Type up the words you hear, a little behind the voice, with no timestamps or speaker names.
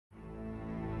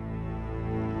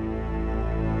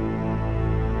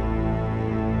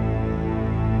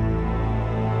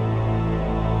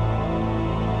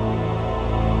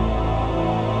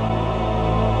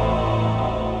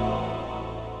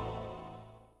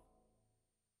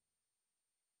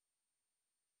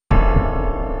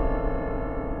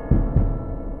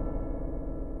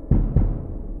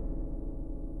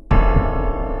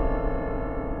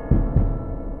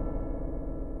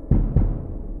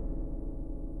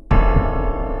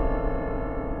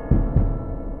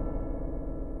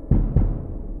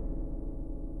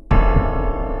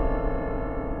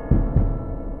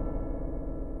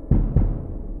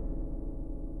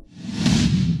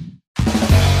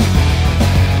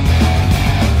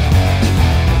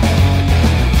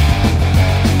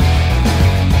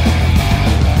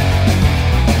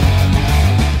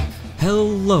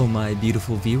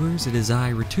beautiful viewers, it is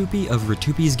I, Rtyuiope of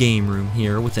Rtyuiope's Gameroom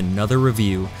here with another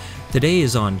review. Today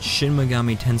is on Shin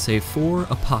Megami Tensei IV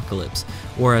Apocalypse,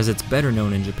 or as it's better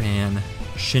known in Japan,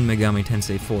 Shin Megami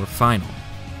Tensei IV Final.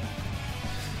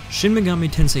 Shin Megami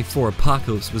Tensei IV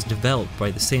Apocalypse was developed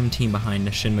by the same team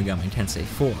behind Shin Megami Tensei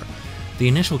IV. The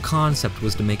initial concept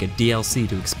was to make a DLC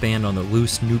to expand on the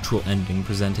loose neutral ending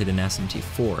presented in SMT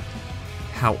IV.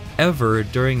 However,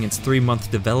 during its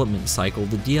 3-month development cycle,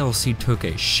 the DLC took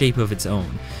a shape of its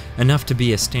own, enough to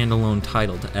be a standalone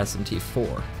title to SMT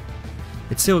IV.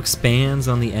 It still expands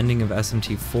on the ending of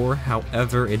SMT IV,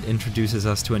 however, it introduces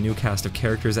us to a new cast of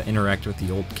characters that interact with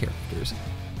the old characters.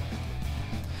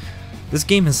 This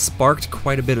game has sparked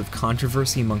quite a bit of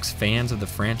controversy amongst fans of the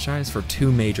franchise for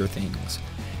two major things.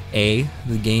 A,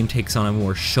 the game takes on a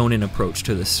more shonen approach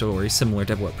to the story, similar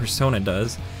to what Persona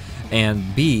does,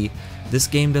 and B, this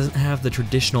game doesn't have the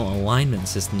traditional alignment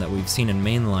system that we've seen in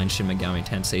mainline Shin Megami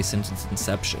Tensei since its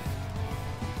inception.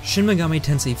 Shin Megami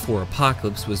Tensei IV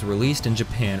Apocalypse was released in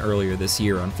Japan earlier this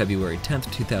year on February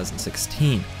 10th,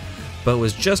 2016, but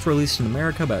was just released in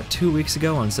America about 2 weeks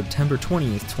ago on September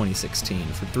 20th, 2016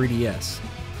 for 3DS.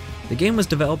 The game was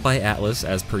developed by Atlus,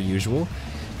 as per usual.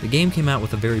 The game came out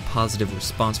with a very positive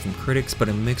response from critics, but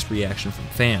a mixed reaction from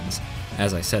fans,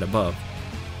 as I said above.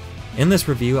 In this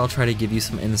review, I'll try to give you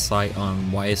some insight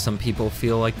on why some people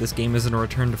feel like this game isn't a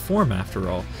return to form after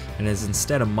all, and is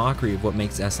instead a mockery of what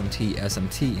makes SMT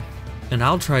SMT. And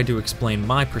I'll try to explain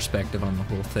my perspective on the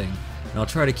whole thing, and I'll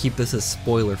try to keep this as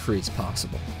spoiler-free as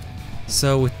possible.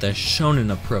 So with the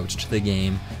shonen approach to the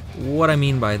game, what I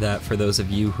mean by that for those of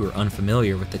you who are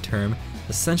unfamiliar with the term,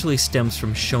 essentially stems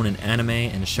from shonen anime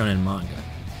and shonen manga,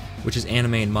 which is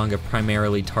anime and manga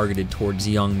primarily targeted towards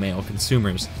young male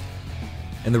consumers.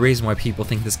 And the reason why people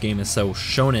think this game is so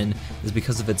shonen is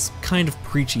because of its kind of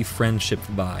preachy friendship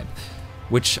vibe,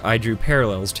 which I drew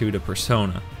parallels to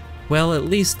Persona. Well, at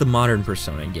least the modern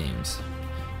Persona games.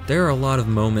 There are a lot of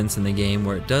moments in the game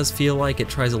where it does feel like it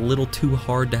tries a little too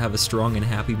hard to have a strong and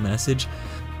happy message,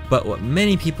 but what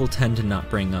many people tend to not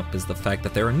bring up is the fact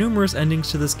that there are numerous endings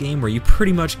to this game where you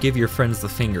pretty much give your friends the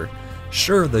finger.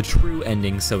 Sure, the true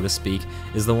ending, so to speak,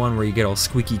 is the one where you get all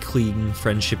squeaky clean,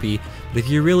 friendshipy, but if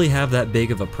you really have that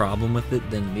big of a problem with it,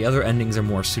 then the other endings are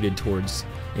more suited towards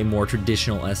a more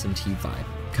traditional SMT vibe,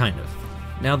 kind of.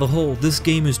 Now the whole, this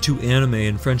game is too anime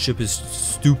and friendship is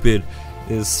stupid,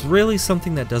 is really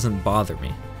something that doesn't bother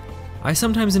me. I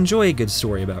sometimes enjoy a good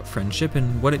story about friendship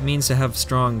and what it means to have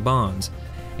strong bonds.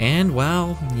 And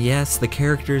while, yes, the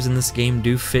characters in this game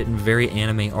do fit in very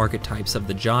anime archetypes of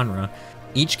the genre,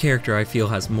 each character I feel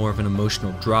has more of an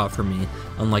emotional draw for me,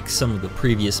 unlike some of the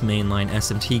previous mainline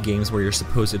SMT games where your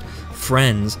supposed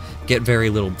friends get very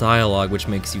little dialogue which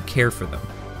makes you care for them.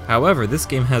 However, this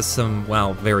game has some,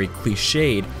 well, very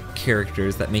cliched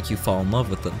characters that make you fall in love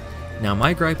with them. Now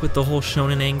my gripe with the whole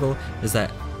shonen angle is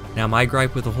that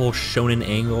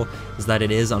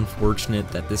it is unfortunate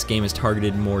that this game is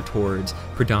targeted more towards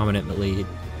predominantly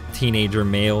teenager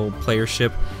male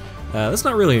playership. That's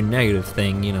not really a negative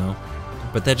thing, you know,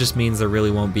 but that just means there really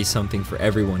won't be something for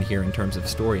everyone here in terms of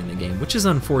story in the game, which is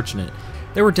unfortunate.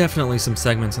 There were definitely some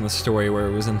segments in the story where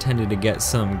it was intended to get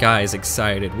some guys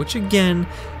excited, which again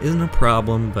isn't a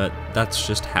problem, but that's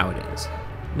just how it is.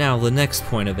 Now, the next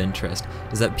point of interest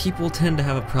is that people tend to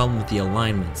have a problem with the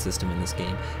alignment system in this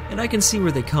game, and I can see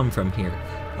where they come from here.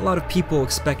 A lot of people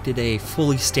expected a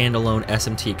fully standalone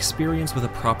SMT experience with a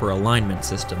proper alignment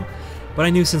system, but I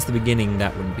knew since the beginning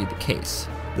that wouldn't be the case.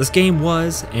 This game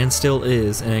was, and still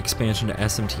is, an expansion to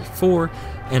SMT IV,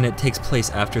 and it takes place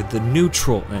after the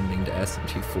neutral ending to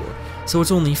SMT IV, so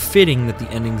it's only fitting that the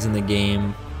endings in the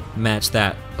game match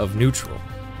that of neutral.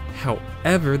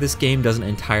 However, this game doesn't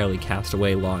entirely cast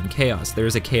away law and chaos. There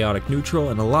is a chaotic neutral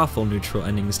and a lawful neutral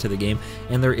endings to the game,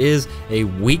 and there is a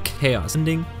weak chaos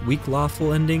ending, weak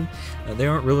lawful ending. They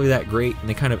aren't really that great, and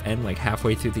they kind of end like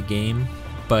halfway through the game,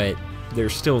 but they're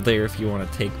still there if you want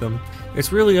to take them.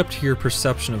 It's really up to your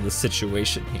perception of the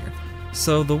situation here.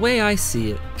 So the way I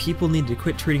see it, people need to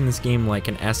quit treating this game like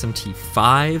an SMT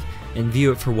V and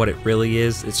view it for what it really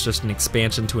is. It's just an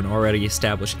expansion to an already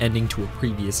established ending to a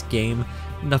previous game.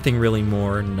 Nothing really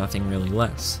more, nothing really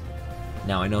less.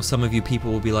 Now I know some of you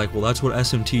people will be like, well that's what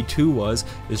SMT II was,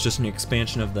 it's just an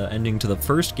expansion of the ending to the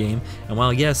first game, and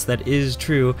while yes that is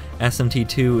true,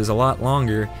 SMT II is a lot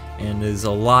longer and is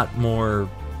a lot more,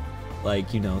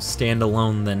 like, you know,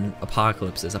 standalone than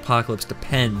Apocalypse is. Apocalypse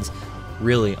depends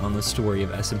really on the story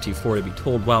of SMT IV to be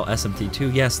told, while SMT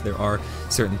II, yes, there are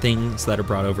certain things that are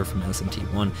brought over from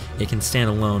SMT I. It can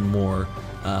stand alone more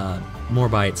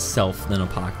by itself than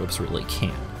Apocalypse really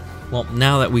can. Well,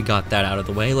 now that we got that out of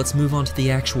the way, let's move on to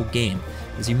the actual game.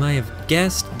 As you might have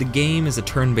guessed, the game is a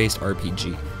turn-based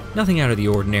RPG. Nothing out of the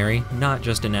ordinary, not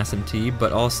just in SMT,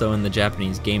 but also in the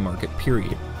Japanese game market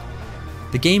period.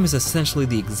 The game is essentially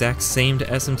the exact same to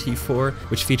SMT IV,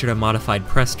 which featured a modified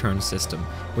press turn system,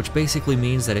 which basically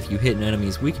means that if you hit an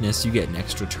enemy's weakness, you get an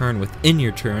extra turn within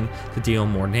your turn to deal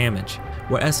more damage.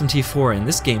 What SMT IV in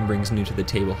this game brings new to the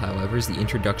table, however, is the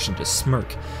introduction to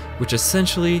Smirk, which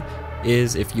essentially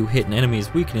is if you hit an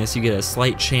enemy's weakness, you get a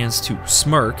slight chance to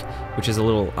smirk, which is a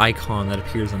little icon that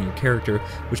appears on your character,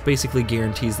 which basically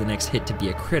guarantees the next hit to be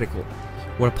a critical.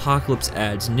 What Apocalypse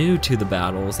adds new to the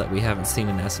battles that we haven't seen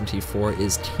in SMT IV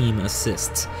is team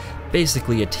assists.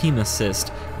 Basically, a team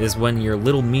assist is when your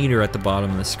little meter at the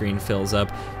bottom of the screen fills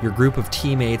up, your group of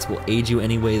teammates will aid you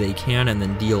any way they can and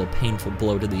then deal a painful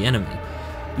blow to the enemy.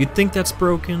 You'd think that's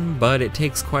broken, but it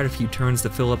takes quite a few turns to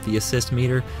fill up the assist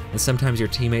meter, and sometimes your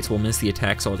teammates will miss the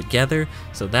attacks altogether,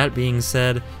 so that being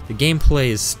said, the gameplay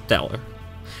is stellar.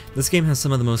 This game has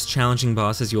some of the most challenging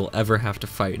bosses you'll ever have to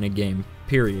fight in a game,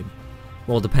 period.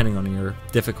 Well, depending on your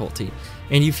difficulty,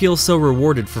 and you feel so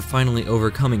rewarded for finally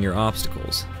overcoming your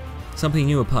obstacles. Something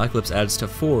new Apocalypse adds to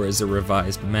 4 is a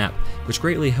revised map, which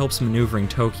greatly helps maneuvering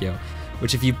Tokyo,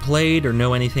 which if you played or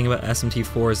know anything about SMT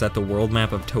IV is that the world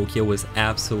map of Tokyo was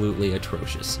absolutely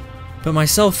atrocious. But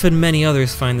myself and many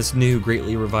others find this new,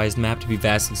 greatly revised map to be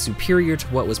vastly superior to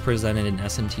what was presented in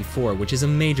SMT IV, which is a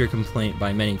major complaint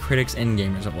by many critics and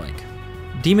gamers alike.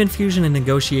 Demon fusion and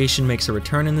negotiation makes a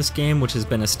return in this game, which has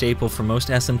been a staple for most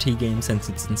SMT games since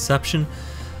its inception.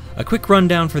 A quick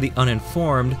rundown for the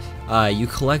uninformed, you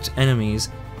collect enemies,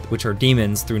 which are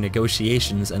demons, through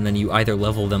negotiations, and then you either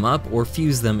level them up or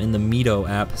fuse them in the Mito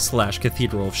app /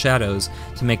 Cathedral of Shadows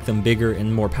to make them bigger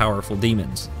and more powerful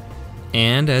demons.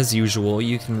 And as usual,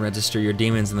 you can register your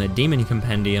demons in the Demon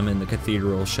Compendium in the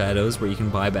Cathedral of Shadows, where you can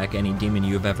buy back any demon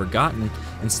you have ever gotten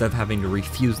instead of having to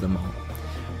refuse them all.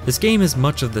 This game is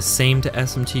much of the same to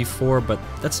SMT IV, but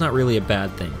that's not really a bad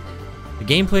thing. The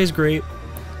gameplay is great,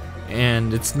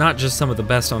 and it's not just some of the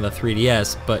best on the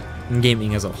 3DS, but in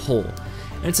gaming as a whole.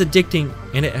 And it's addicting,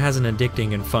 and it has an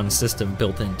addicting and fun system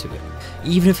built into it.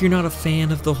 Even if you're not a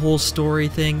fan of the whole story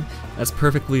thing, that's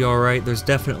perfectly alright. There's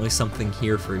definitely something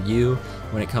here for you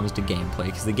when it comes to gameplay,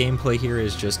 because the gameplay here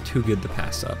is just too good to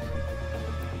pass up.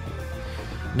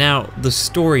 Now, the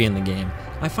story in the game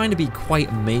I find to be quite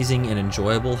amazing and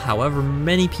enjoyable, however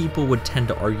many people would tend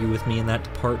to argue with me in that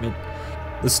department.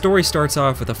 The story starts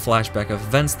off with a flashback of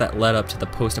events that led up to the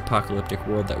post-apocalyptic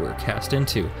world that we're cast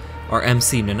into. Our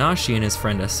MC Nanashi and his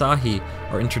friend Asahi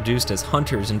are introduced as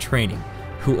hunters in training,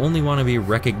 who only want to be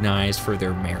recognized for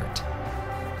their merit.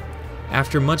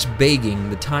 After much begging,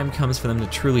 the time comes for them to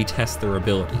truly test their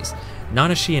abilities.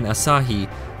 Nanashi and Asahi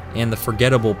and the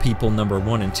forgettable people number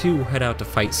 1 and 2 head out to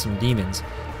fight some demons,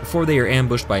 before they are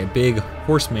ambushed by a big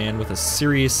horseman with a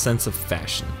serious sense of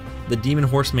fashion. The demon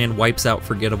horseman wipes out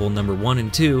forgettable number 1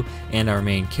 and 2 and our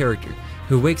main character,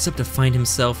 who wakes up to find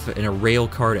himself in a rail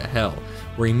car to hell,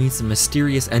 where he meets a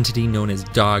mysterious entity known as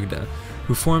Dagda,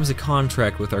 who forms a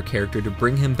contract with our character to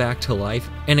bring him back to life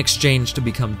in exchange to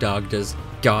become Dagda's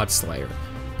Godslayer,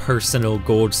 personal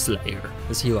gold slayer,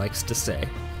 as he likes to say.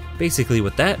 Basically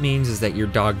what that means is that you're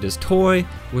Dagda's toy,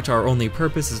 which our only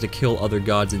purpose is to kill other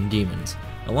gods and demons.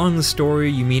 Along the story,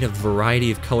 you meet a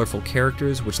variety of colorful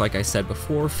characters, which like I said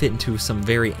before, fit into some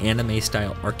very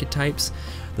anime-style archetypes.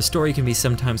 The story can be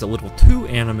sometimes a little too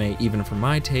anime, even for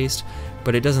my taste,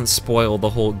 but it doesn't spoil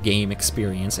the whole game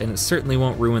experience, and it certainly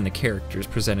won't ruin the characters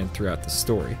presented throughout the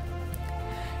story.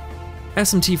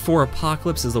 SMT IV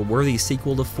Apocalypse is a worthy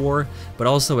sequel to 4, but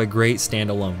also a great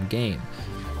standalone game.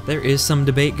 There is some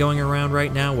debate going around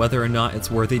right now whether or not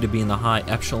it's worthy to be in the high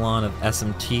echelon of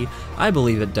SMT. I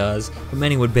believe it does, but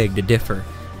many would beg to differ.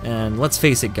 And let's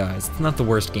face it guys, it's not the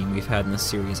worst game we've had in this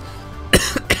series.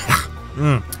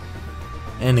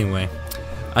 Anyway,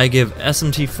 I give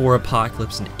SMT IV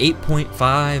Apocalypse an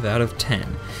 8.5 out of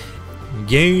 10.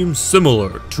 Game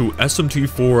similar to SMT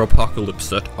IV Apocalypse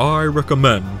that I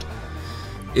recommend.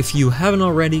 If you haven't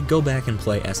already, go back and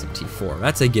play SMT IV,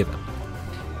 that's a given.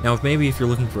 Now if you're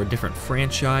looking for a different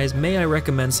franchise, may I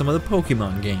recommend some of the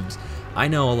Pokemon games. I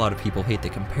know a lot of people hate the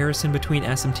comparison between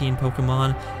SMT and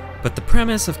Pokemon, but the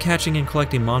premise of catching and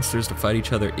collecting monsters to fight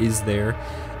each other is there,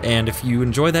 and if you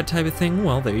enjoy that type of thing,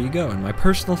 well, there you go. And my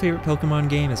personal favorite Pokemon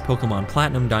game is Pokemon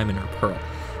Platinum, Diamond, or Pearl.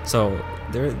 So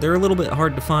they're a little bit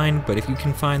hard to find, but if you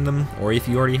can find them, or if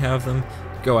you already have them,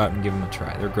 go out and give them a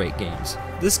try. They're great games.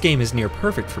 This game is near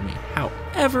perfect for me,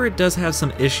 however it does have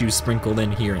some issues sprinkled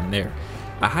in here and there.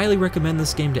 I highly recommend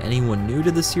this game to anyone new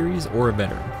to the series or a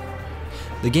veteran.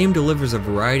 The game delivers a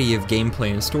variety of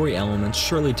gameplay and story elements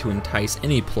surely to entice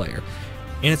any player.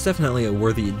 and it's definitely a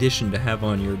worthy addition to have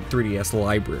on your 3DS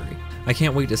library. I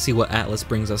can't wait to see what Atlus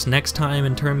brings us next time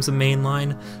in terms of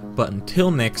mainline, but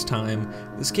until next time,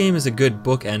 this game is a good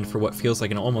bookend for what feels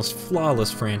like an almost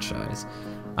flawless franchise.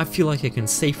 I feel like I can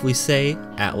safely say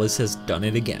Atlus has done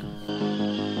it again.